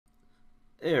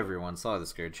Hey everyone, Saw the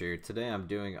Scourge here. Today I'm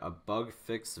doing a bug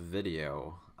fix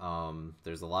video.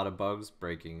 There's a lot of bugs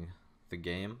breaking the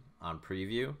game on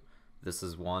preview. This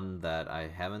is one that I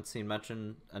haven't seen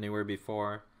mentioned anywhere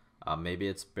before. Maybe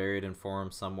it's buried in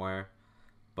forums somewhere,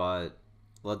 but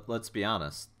let's be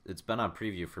honest. It's been on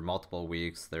preview for multiple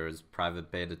weeks. There's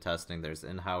private beta testing, there's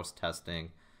in-house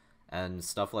testing, and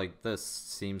stuff like this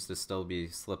seems to still be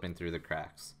slipping through the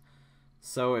cracks.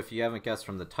 So if you haven't guessed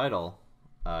from the title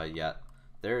yet,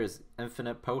 there is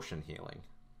infinite potion healing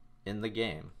in the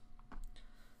game.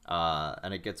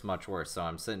 And it gets much worse. So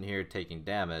I'm sitting here taking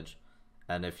damage,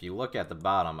 and if you look at the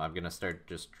bottom, I'm going to start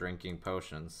just drinking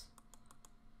potions.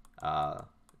 I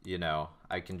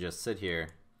can just sit here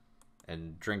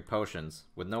and drink potions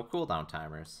with no cooldown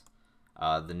timers.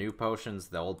 The new potions,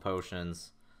 the old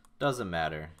potions, doesn't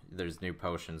matter. There's new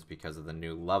potions because of the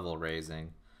new level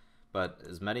raising. But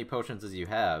as many potions as you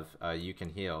have, you can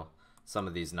heal. Some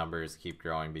of these numbers keep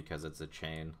growing because it's a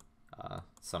chain.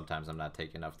 Sometimes I'm not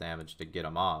taking enough damage to get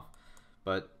them off.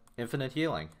 But infinite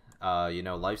healing.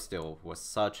 Lifesteal was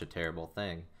such a terrible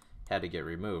thing. Had to get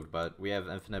removed, but we have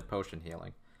infinite potion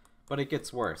healing. But it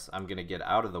gets worse. I'm going to get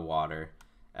out of the water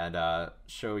and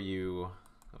show you...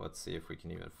 Let's see if we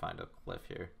can even find a cliff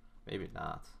here. Maybe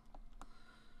not.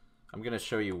 I'm going to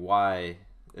show you why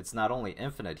it's not only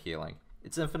infinite healing,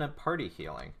 it's infinite party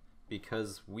healing.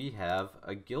 Because we have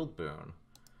a guild boon,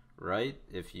 right?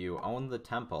 If you own the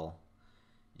temple,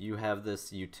 you have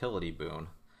this utility boon.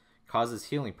 Causes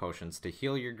healing potions to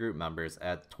heal your group members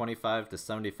at 25 to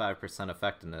 75%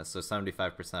 effectiveness, so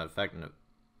 75%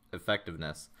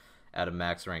 effectiveness at a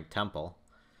max rank temple.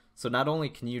 So not only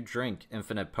can you drink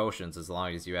infinite potions as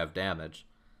long as you have damage,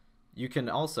 you can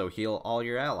also heal all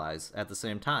your allies at the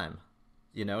same time.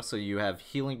 So you have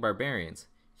healing barbarians,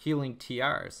 healing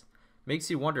TRs.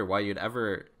 Makes you wonder why you'd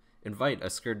ever invite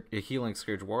a healing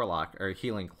Scourge Warlock or a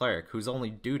healing Cleric whose only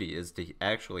duty is to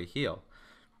actually heal.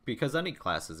 Because any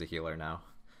class is a healer now.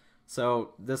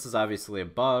 So this is obviously a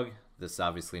bug. This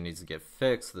obviously needs to get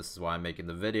fixed. This is why I'm making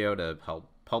the video, to help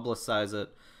publicize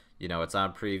it. It's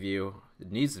on preview.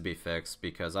 It needs to be fixed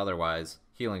because otherwise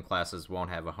healing classes won't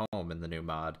have a home in the new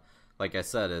mod. Like I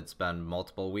said, it's been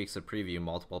multiple weeks of preview,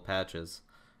 multiple patches.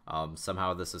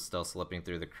 Somehow this is still slipping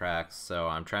through the cracks, so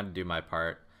I'm trying to do my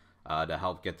part to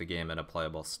help get the game in a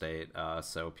playable state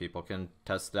so people can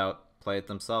test it out, play it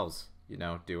themselves,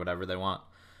 do whatever they want.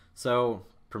 So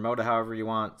promote it however you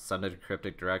want, send it to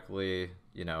Cryptic directly,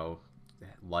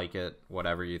 like it,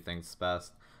 whatever you think's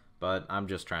best, but I'm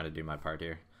just trying to do my part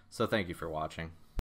here. So thank you for watching.